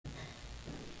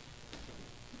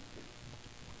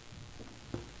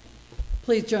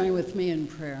Please join with me in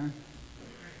prayer.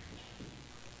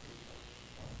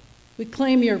 We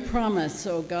claim your promise,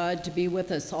 O God, to be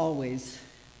with us always.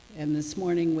 And this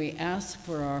morning we ask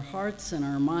for our hearts and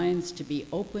our minds to be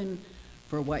open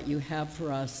for what you have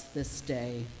for us this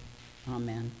day.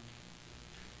 Amen.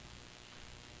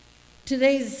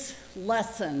 Today's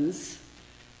lessons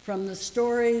from the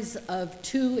stories of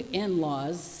two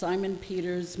in-laws, Simon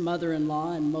Peter's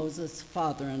mother-in-law and Moses'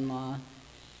 father-in-law,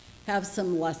 have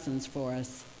some lessons for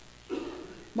us.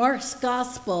 Mark's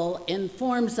gospel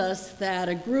informs us that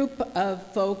a group of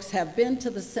folks have been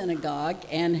to the synagogue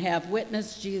and have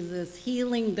witnessed Jesus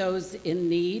healing those in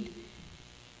need,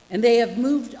 and they have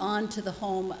moved on to the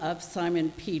home of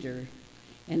Simon Peter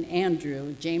and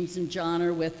Andrew. James and John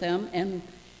are with them, and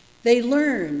they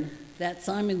learn that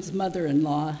Simon's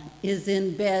mother-in-law is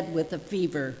in bed with a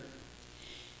fever.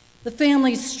 The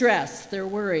family's stressed, they're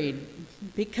worried,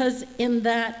 because in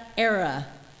that era,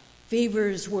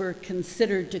 fevers were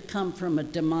considered to come from a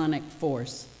demonic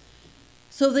force.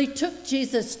 So they took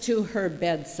Jesus to her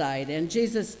bedside, and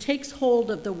Jesus takes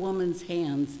hold of the woman's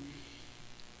hands,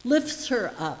 lifts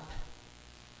her up,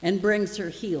 and brings her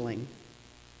healing.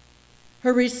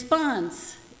 Her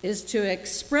response is to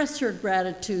express her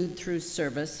gratitude through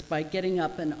service by getting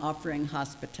up and offering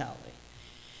hospitality.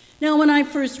 Now, when I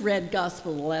first read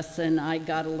gospel lesson, I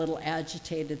got a little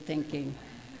agitated thinking,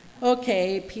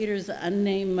 okay, Peter's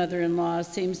unnamed mother-in-law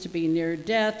seems to be near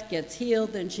death, gets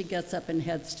healed, then she gets up and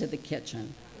heads to the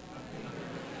kitchen.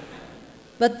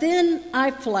 But then I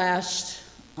flashed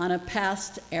on a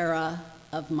past era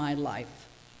of my life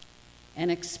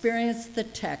and experienced the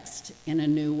text in a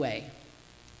new way.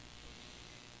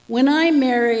 When I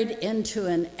married into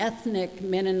an ethnic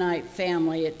Mennonite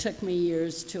family, it took me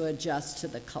years to adjust to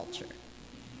the culture.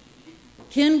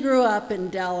 Ken grew up in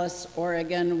Dallas,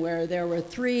 Oregon, where there were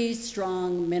 3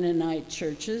 strong Mennonite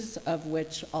churches, of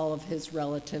which all of his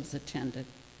relatives attended.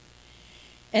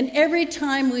 And every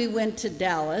time we went to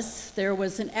Dallas, there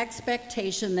was an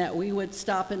expectation that we would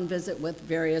stop and visit with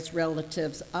various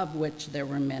relatives, of which there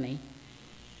were many.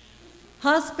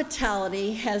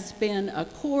 Hospitality has been a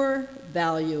core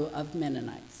value of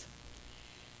Mennonites.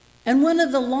 And one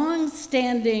of the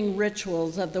long-standing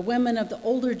rituals of the women of the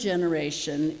older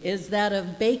generation is that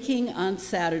of baking on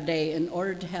Saturday in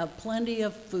order to have plenty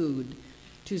of food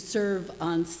to serve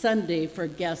on Sunday for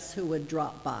guests who would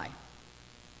drop by.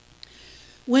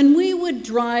 When we would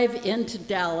drive into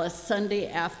Dallas Sunday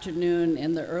afternoon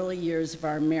in the early years of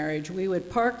our marriage, we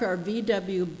would park our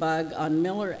VW Bug on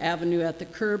Miller Avenue at the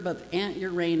curb of Aunt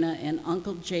Urena and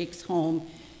Uncle Jake's home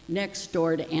next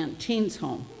door to Aunt Teen's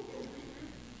home.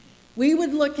 We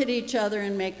would look at each other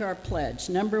and make our pledge.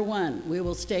 Number 1, we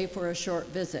will stay for a short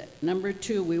visit. Number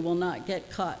 2, we will not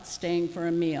get caught staying for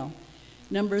a meal.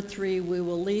 Number 3, we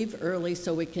will leave early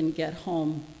so we can get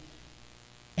home.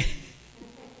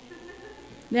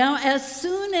 Now, as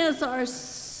soon as our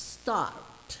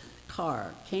stopped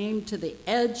car came to the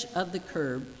edge of the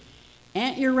curb,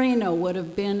 Aunt Urena would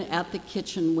have been at the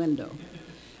kitchen window.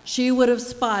 She would have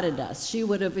spotted us. She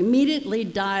would have immediately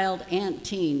dialed Aunt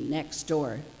Teen next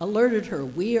door, alerted her,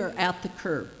 we are at the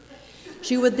curb.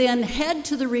 She would then head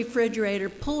to the refrigerator,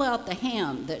 pull out the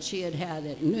ham that she had had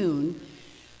at noon,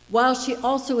 while she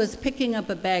also was picking up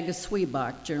a bag of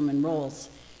Zwieback, German rolls.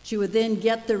 She would then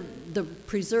get the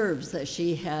preserves that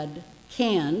she had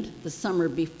canned the summer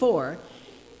before,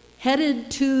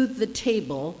 headed to the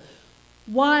table.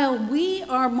 While we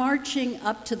are marching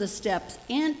up to the steps,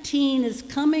 Aunt Teen is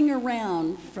coming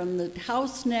around from the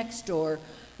house next door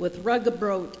with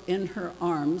Ruggebrot in her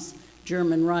arms,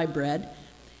 German rye bread,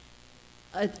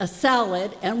 a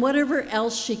salad, and whatever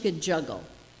else she could juggle.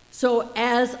 So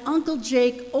as Uncle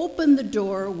Jake opened the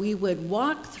door, we would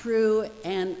walk through,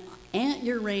 and Aunt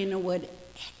Urena would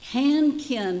hand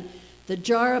Ken the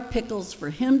jar of pickles for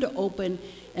him to open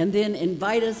and then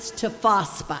invite us to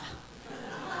FOSPA.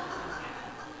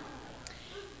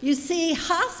 You see,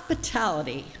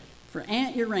 hospitality for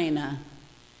Aunt Urena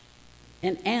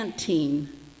and Aunt Teen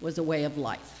was a way of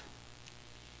life.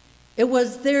 It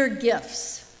was their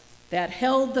gifts that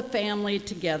held the family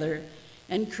together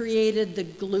and created the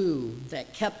glue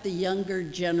that kept the younger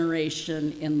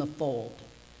generation in the fold.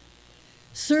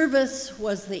 Service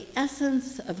was the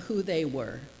essence of who they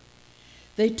were.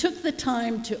 They took the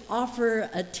time to offer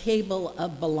a table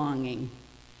of belonging.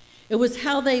 It was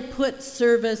how they put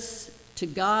service to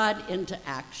God into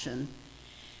action.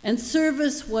 And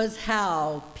service was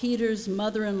how Peter's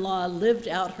mother-in-law lived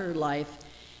out her life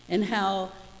and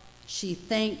how she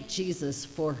thanked Jesus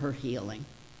for her healing.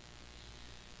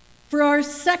 For our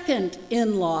second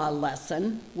in-law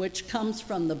lesson, which comes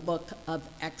from the book of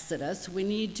Exodus, we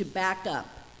need to back up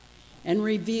and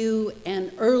review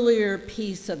an earlier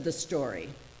piece of the story.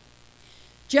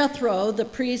 Jethro, the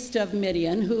priest of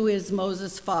Midian, who is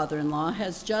Moses' father-in-law,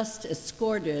 has just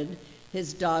escorted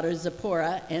his daughter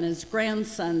Zipporah and his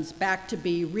grandsons back to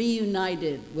be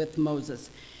reunited with Moses.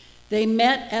 They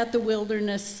met at the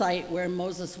wilderness site where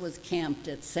Moses was camped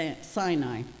at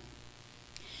Sinai.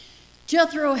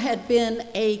 Jethro had been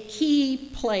a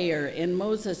key player in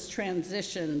Moses'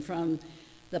 transition from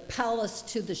the palace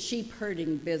to the sheep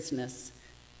herding business.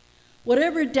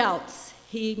 Whatever doubts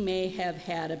he may have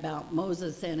had about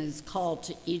Moses and his call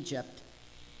to Egypt,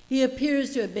 he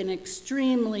appears to have been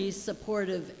extremely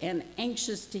supportive and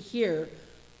anxious to hear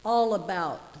all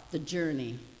about the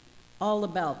journey, all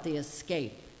about the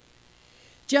escape.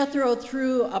 Jethro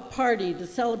threw a party to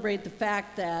celebrate the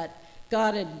fact that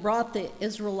God had brought the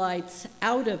Israelites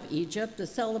out of Egypt. The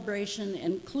celebration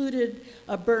included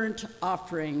a burnt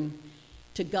offering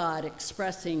to God,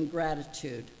 expressing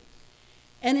gratitude.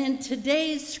 And in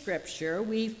today's scripture,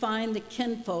 we find the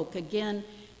kinfolk again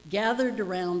gathered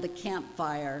around the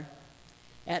campfire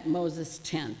at Moses'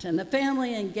 tent. And the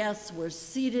family and guests were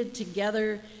seated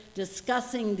together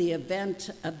discussing the event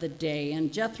of the day.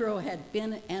 And Jethro had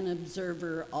been an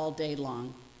observer all day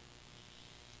long.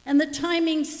 And the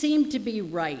timing seemed to be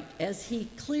right as he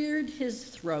cleared his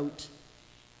throat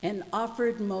and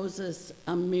offered Moses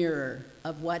a mirror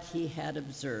of what he had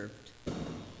observed.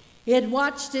 He had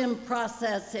watched him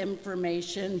process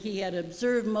information. He had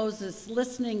observed Moses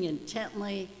listening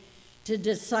intently to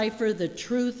decipher the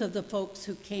truth of the folks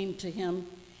who came to him.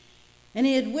 And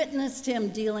he had witnessed him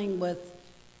dealing with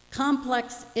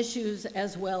complex issues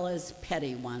as well as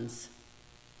petty ones.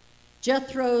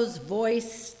 Jethro's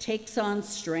voice takes on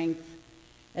strength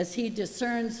as he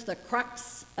discerns the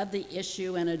crux of the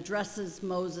issue and addresses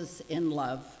Moses in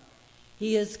love.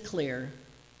 He is clear.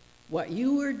 What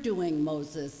you are doing,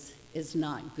 Moses, is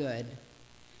not good.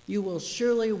 You will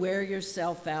surely wear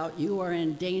yourself out. You are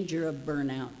in danger of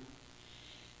burnout.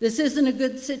 This isn't a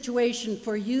good situation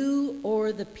for you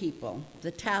or the people.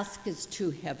 The task is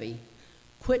too heavy.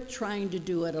 Quit trying to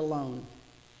do it alone.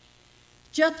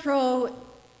 Jethro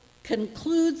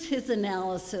concludes his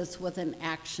analysis with an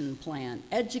action plan.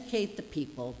 Educate the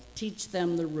people, teach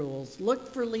them the rules,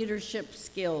 look for leadership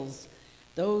skills.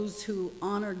 Those who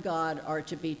honor God are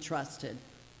to be trusted.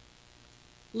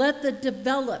 Let the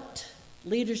developed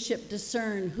leadership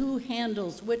discern who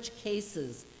handles which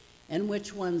cases and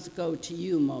which ones go to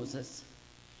you, Moses.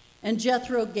 And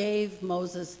Jethro gave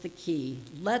Moses the key.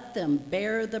 Let them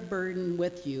bear the burden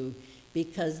with you,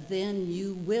 because then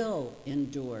you will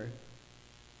endure.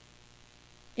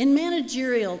 In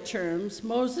managerial terms,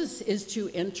 Moses is to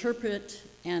interpret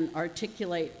and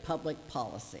articulate public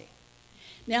policy.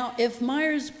 Now, if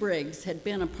Myers-Briggs had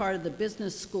been a part of the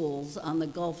business schools on the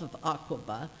Gulf of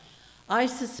Aqaba, I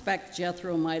suspect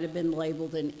Jethro might have been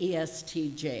labeled an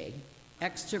ESTJ,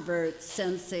 extrovert,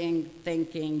 sensing,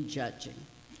 thinking, judging.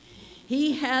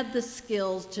 He had the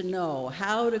skills to know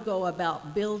how to go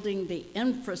about building the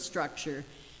infrastructure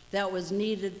that was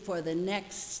needed for the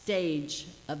next stage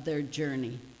of their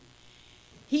journey.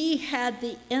 He had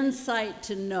the insight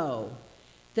to know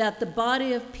that the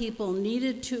body of people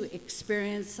needed to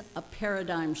experience a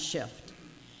paradigm shift.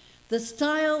 The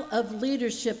style of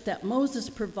leadership that Moses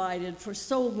provided for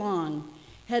so long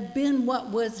had been what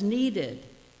was needed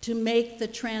to make the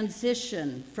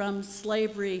transition from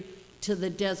slavery to the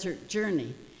desert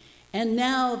journey. And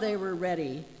now they were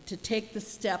ready to take the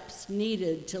steps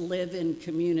needed to live in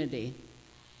community.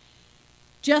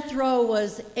 Jethro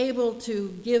was able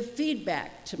to give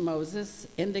feedback to Moses,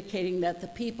 indicating that the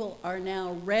people are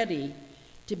now ready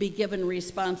to be given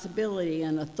responsibility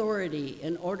and authority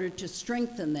in order to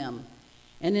strengthen them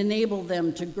and enable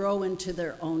them to grow into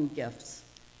their own gifts.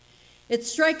 It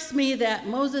strikes me that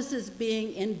Moses is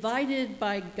being invited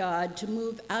by God to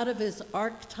move out of his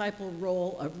archetypal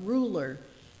role of ruler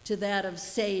to that of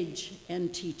sage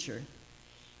and teacher.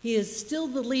 He is still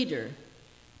the leader,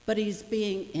 but he's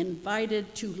being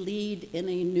invited to lead in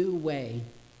a new way.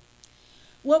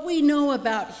 What we know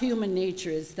about human nature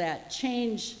is that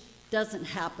change doesn't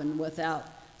happen without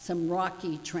some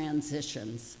rocky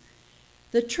transitions.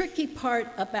 The tricky part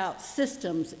about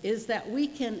systems is that we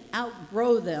can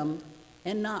outgrow them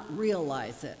and not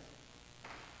realize it.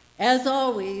 As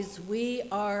always, we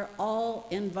are all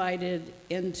invited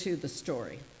into the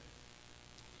story.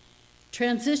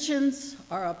 Transitions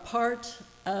are a part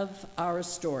of our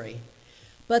story,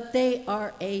 but they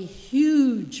are a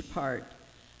huge part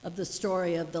of the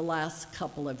story of the last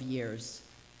couple of years.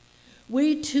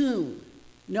 We too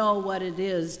know what it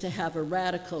is to have a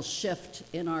radical shift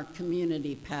in our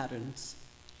community patterns.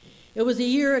 It was a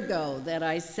year ago that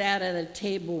I sat at a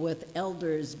table with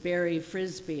elders Barry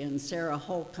Frisbee and Sarah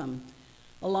Holcomb,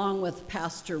 along with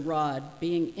Pastor Rod,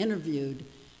 being interviewed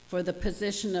for the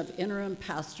position of interim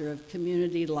pastor of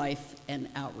community life and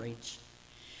outreach.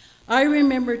 I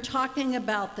remember talking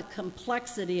about the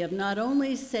complexity of not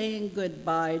only saying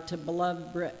goodbye to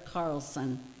beloved Britt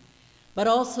Carlson, but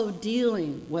also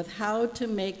dealing with how to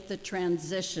make the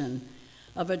transition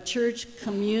of a church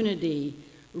community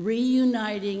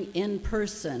reuniting in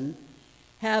person,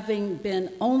 having been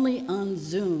only on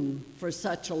Zoom for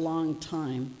such a long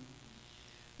time.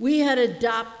 We had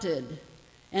adopted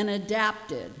and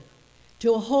adapted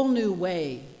to a whole new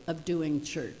way of doing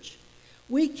church.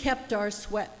 We kept our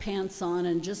sweatpants on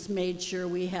and just made sure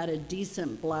we had a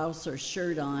decent blouse or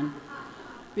shirt on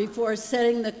before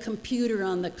setting the computer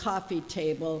on the coffee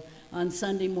table on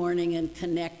Sunday morning and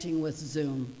connecting with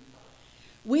Zoom.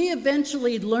 We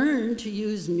eventually learned to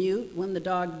use mute when the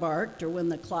dog barked or when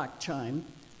the clock chimed.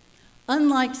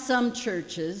 Unlike some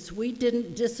churches, we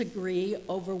didn't disagree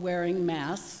over wearing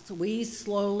masks. We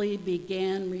slowly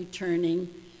began returning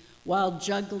while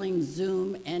juggling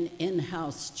Zoom and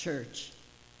in-house church.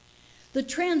 The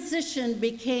transition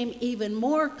became even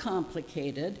more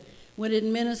complicated when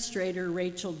Administrator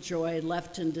Rachel Joy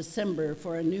left in December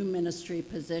for a new ministry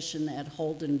position at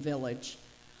Holden Village.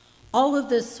 All of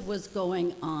this was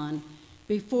going on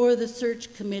before the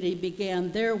search committee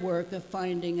began their work of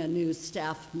finding a new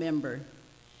staff member.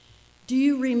 Do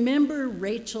you remember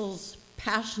Rachel's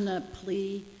passionate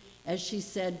plea as she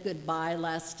said goodbye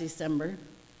last December?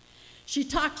 She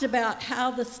talked about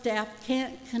how the staff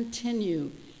can't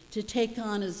continue to take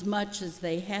on as much as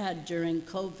they had during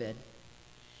COVID.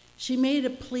 She made a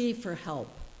plea for help.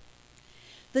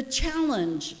 The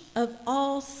challenge of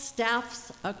all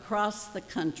staffs across the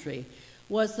country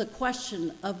was the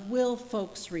question of, will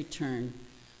folks return?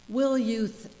 Will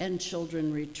youth and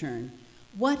children return?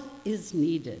 What is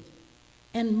needed?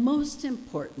 And most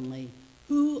importantly,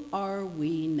 who are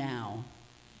we now?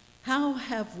 How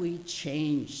have we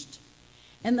changed?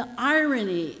 And the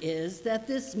irony is that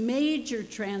this major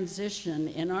transition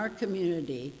in our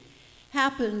community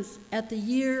happens at the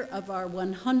year of our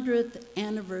 100th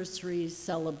anniversary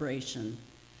celebration,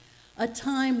 a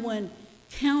time when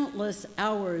countless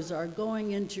hours are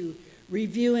going into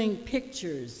reviewing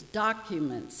pictures,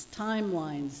 documents,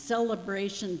 timelines,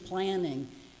 celebration planning,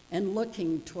 and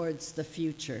looking towards the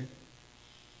future.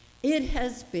 It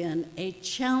has been a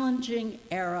challenging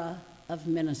era of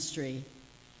ministry,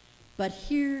 but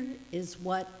here is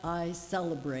what I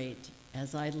celebrate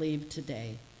as I leave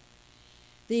today.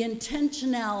 The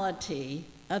intentionality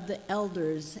of the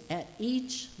elders at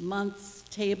each month's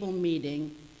table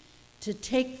meeting to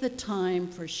take the time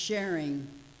for sharing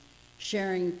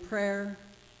prayer,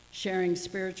 sharing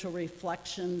spiritual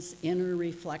reflections, inner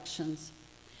reflections.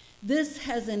 This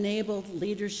has enabled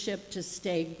leadership to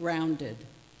stay grounded.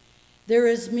 There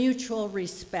is mutual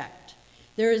respect.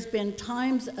 There has been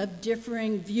times of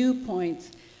differing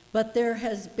viewpoints, but there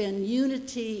has been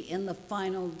unity in the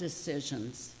final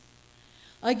decisions.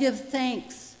 I give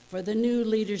thanks for the new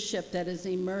leadership that has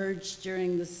emerged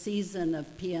during the season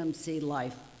of PMC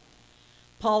life.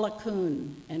 Paula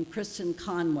Kuhn and Kristen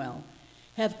Conwell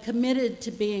have committed to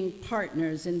being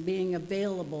partners and being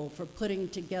available for putting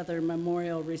together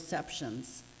memorial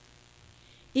receptions.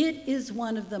 It is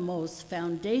one of the most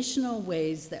foundational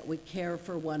ways that we care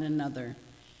for one another,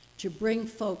 to bring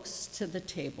folks to the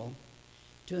table,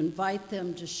 to invite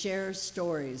them to share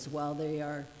stories while they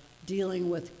are dealing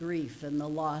with grief and the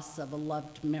loss of a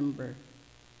loved member.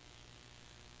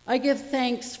 I give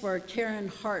thanks for Karen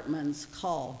Hartman's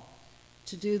call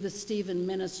to do the Stephen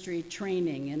Ministry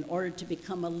training in order to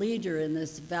become a leader in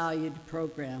this valued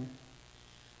program.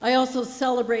 I also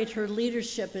celebrate her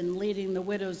leadership in leading the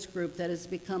widows group that has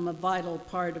become a vital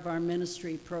part of our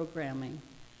ministry programming.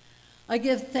 I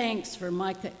give thanks for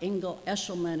Micah Engel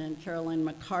Eshelman and Carolyn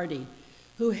McCarty,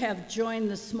 who have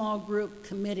joined the small group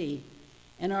committee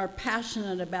and are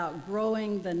passionate about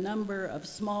growing the number of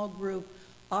small group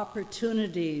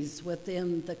opportunities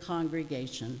within the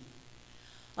congregation.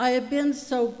 I have been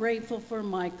so grateful for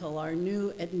Michael, our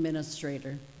new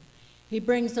administrator. He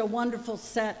brings a wonderful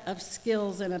set of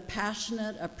skills and a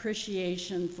passionate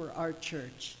appreciation for our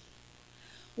church.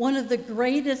 One of the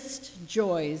greatest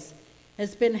joys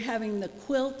has been having the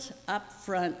quilt up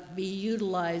front be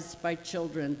utilized by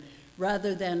children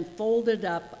rather than folded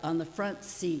up on the front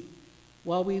seat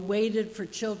while we waited for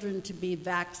children to be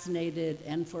vaccinated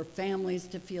and for families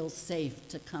to feel safe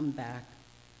to come back.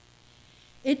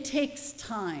 It takes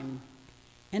time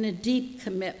and a deep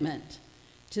commitment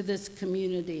to this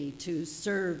community to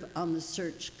serve on the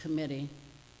search committee.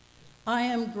 I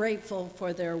am grateful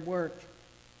for their work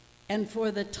and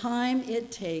for the time it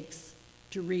takes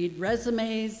to read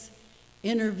resumes,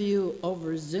 interview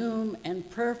over Zoom,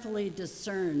 and prayerfully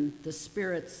discern the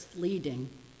Spirit's leading.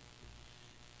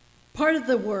 Part of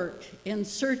the work in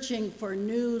searching for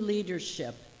new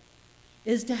leadership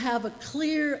is to have a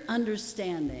clear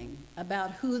understanding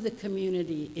about who the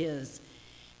community is.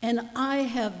 And I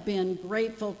have been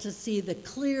grateful to see the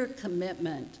clear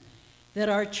commitment that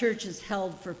our church has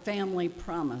held for Family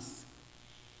Promise.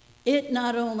 It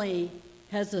not only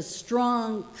has a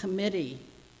strong committee,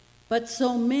 but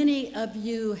so many of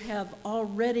you have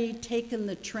already taken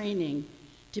the training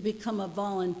to become a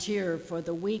volunteer for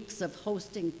the weeks of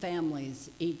hosting families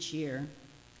each year.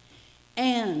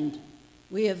 And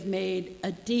we have made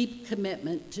a deep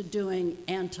commitment to doing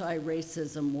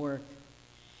anti-racism work.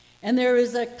 And there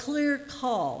is a clear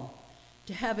call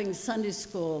to having Sunday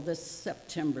school this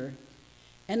September.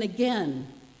 And again,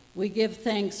 we give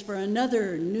thanks for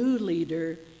another new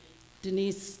leader,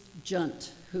 Denise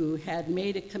Junt, who had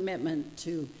made a commitment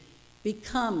to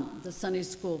become the Sunday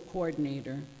school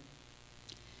coordinator.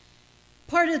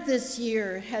 Part of this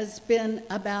year has been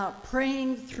about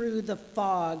praying through the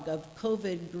fog of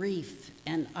COVID grief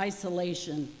and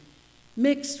isolation,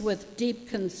 mixed with deep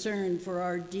concern for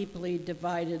our deeply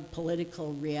divided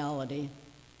political reality.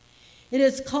 It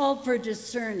is called for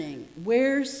discerning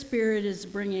where Spirit is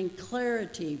bringing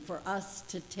clarity for us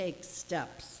to take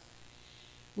steps.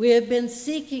 We have been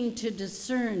seeking to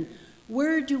discern,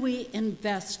 where do we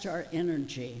invest our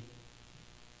energy?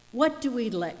 What do we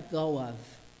let go of?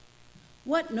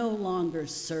 What no longer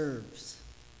serves?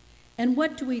 And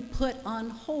what do we put on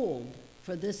hold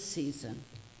for this season?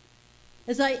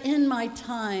 As I end my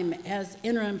time as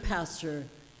interim pastor,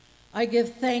 I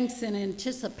give thanks in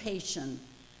anticipation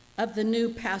of the new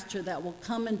pastor that will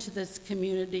come into this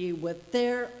community with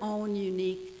their own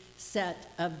unique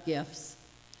set of gifts.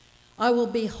 I will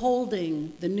be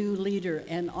holding the new leader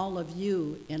and all of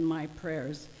you in my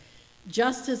prayers,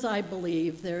 just as I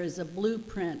believe there is a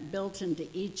blueprint built into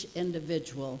each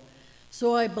individual,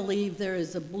 so I believe there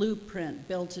is a blueprint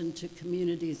built into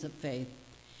communities of faith.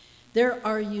 There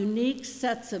are unique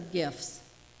sets of gifts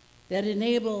that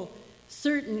enable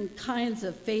certain kinds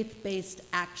of faith-based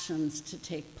actions to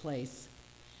take place.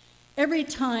 Every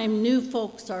time new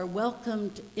folks are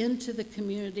welcomed into the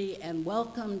community and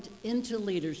welcomed into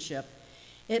leadership,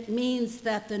 it means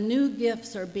that the new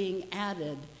gifts are being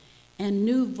added and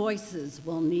new voices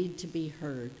will need to be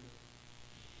heard.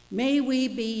 May we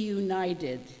be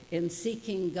united in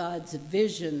seeking God's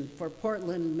vision for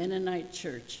Portland Mennonite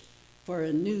Church for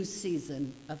a new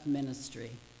season of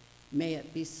ministry. May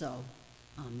it be so.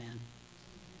 Amen.